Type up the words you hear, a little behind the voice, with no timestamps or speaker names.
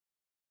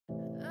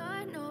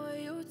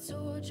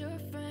told your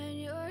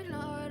friend you're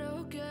not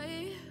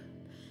okay,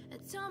 and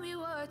tell me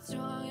what's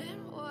wrong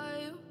and why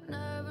you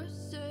never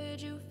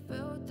said you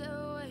felt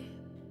that way.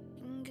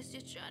 And guess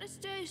you're trying to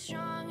stay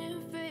strong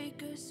and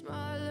fake a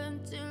smile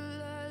until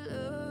I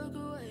look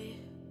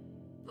away.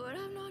 But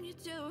I've known you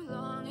too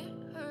long, it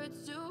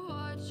hurts to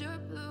watch your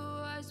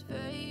blue eyes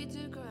fade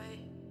to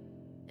gray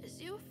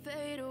as you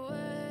fade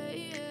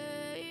away,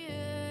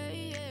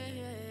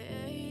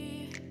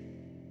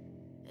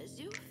 as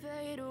you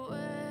fade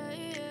away.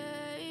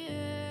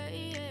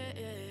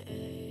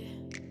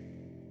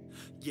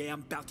 Yeah,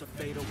 I'm about to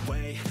fade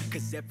away,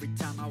 cause every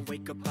time I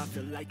wake up I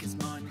feel like it's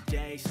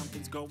Monday.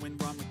 Something's going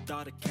wrong with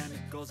all the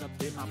chemicals up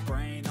in my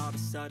brain. All of a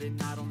sudden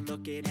I don't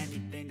look at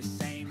anything the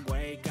same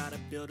way. Got a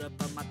buildup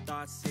of my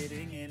thoughts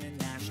sitting in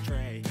an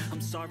ashtray. I'm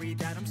sorry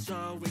that I'm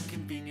so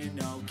inconvenient,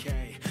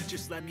 okay.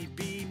 Just let me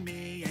be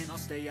me and I'll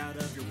stay out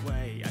of your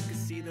way. I can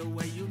see the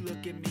way you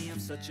look at me, I'm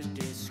such a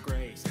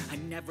disgrace. I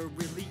never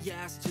really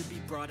asked to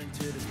be brought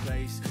into this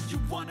place. You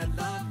wanna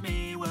love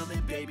me? Well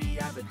then baby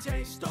I have a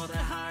taste. All the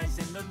highs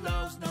and the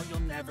lows, no you'll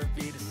never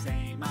be the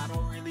same. I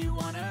don't really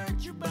wanna hurt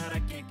you but I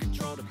can't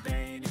control the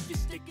pain. If you're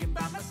sticking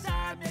by my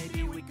side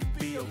maybe we could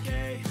be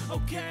okay.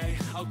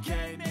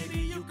 Okay, maybe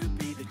you could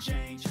be the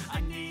change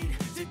I need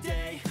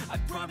today. I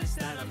promise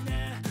that I've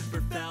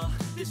never felt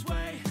this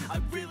way. I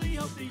really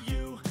hope that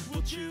you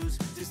will choose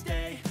to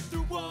stay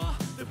through all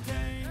the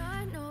pain.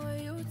 I know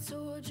you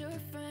told your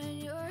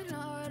friend you're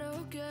not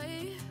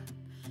okay,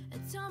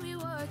 and tell me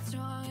what's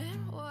wrong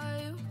and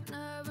why you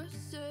never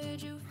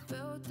said you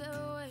felt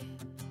that way.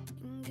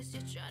 And guess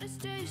you're trying to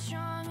stay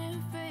strong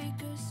and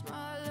fake a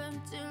smile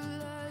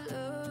until I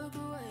look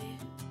away.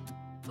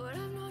 But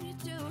I've known you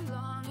too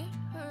long, it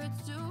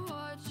hurts to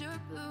watch your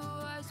blue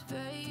eyes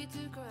fade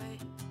to gray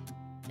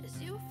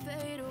as you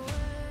fade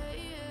away,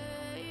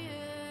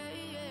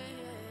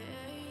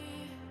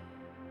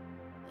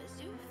 as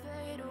you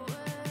fade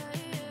away,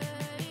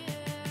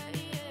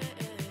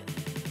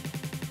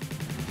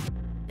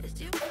 as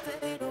you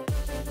fade away.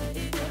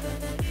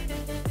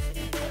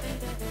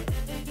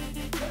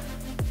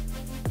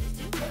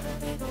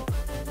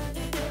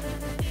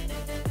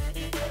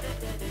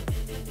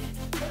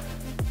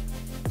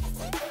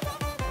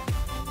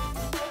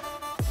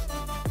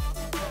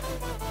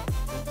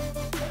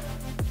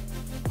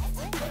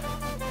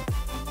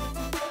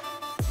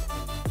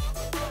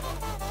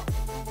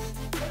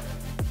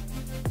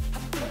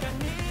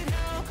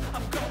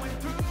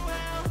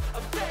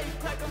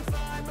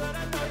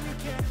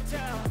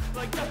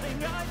 Like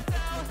nothing I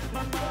felt,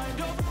 my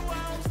mind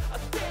overwhelms. I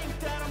think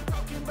that I'm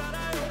broken, but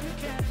I hope you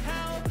can't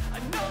help. I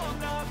know I'm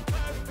not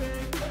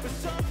perfect, but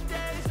some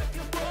days I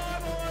feel far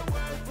more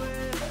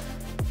worthless.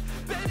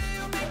 Baby,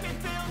 you make me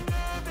feel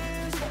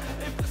nervous.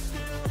 If I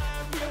still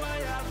have you, I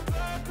have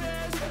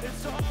purpose.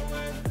 It's all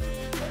worth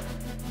it.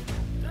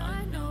 I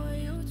know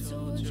you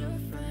told your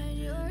friend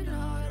you're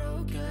not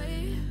okay,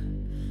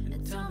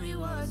 and tell me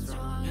what's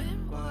wrong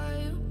and why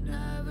you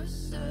never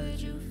said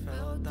you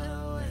felt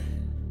that way.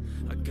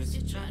 I guess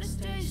you're trying to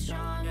stay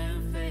strong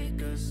and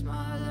fake a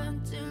smile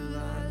until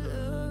I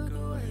look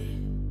away.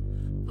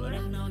 But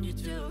I've known you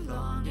too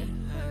long, it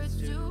hurts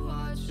to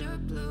watch your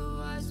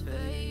blue eyes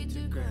fade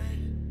to gray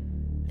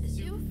as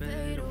you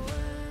fade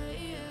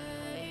away,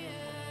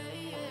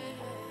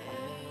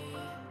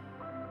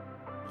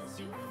 as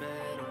you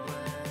fade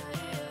away,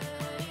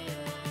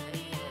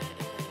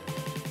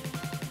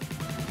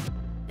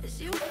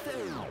 as you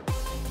fade away.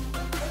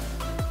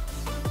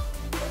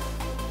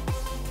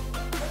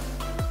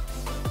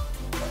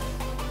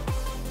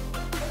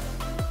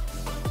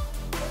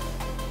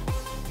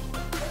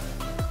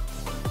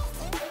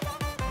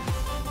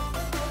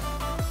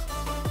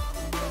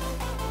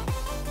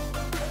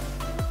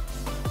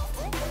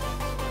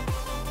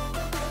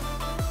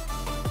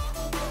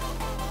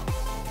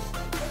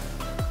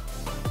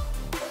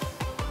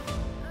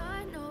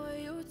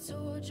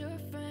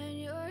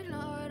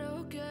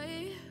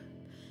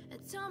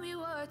 Tell me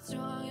what's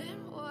wrong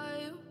and why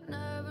you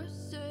never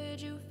said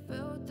you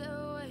felt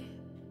that way.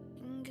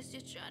 And guess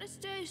you're trying to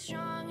stay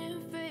strong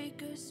and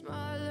fake a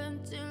smile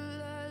until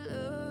I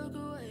look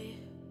away.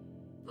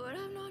 But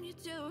I've known you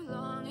too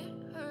long,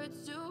 it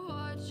hurts to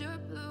watch your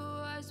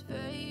blue eyes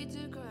fade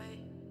to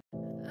gray.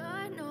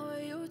 I know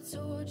you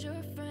told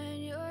your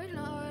friend you're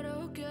not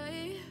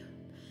okay,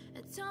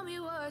 and tell me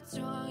what's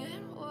wrong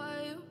and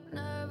why you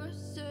never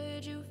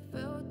said you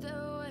felt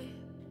that way.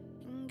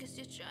 Guess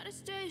you're trying to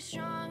stay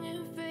strong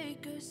and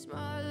fake a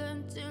smile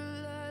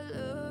until I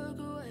look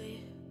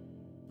away.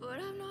 But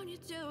I've known you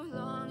too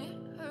long, it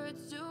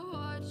hurts to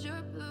watch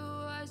your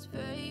blue eyes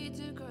fade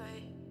to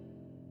gray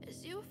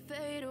as you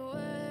fade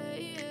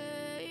away,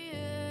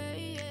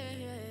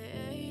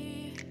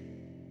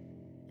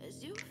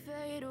 as you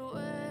fade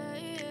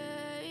away.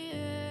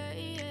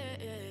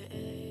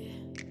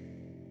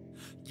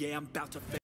 Yeah, I'm about to fade.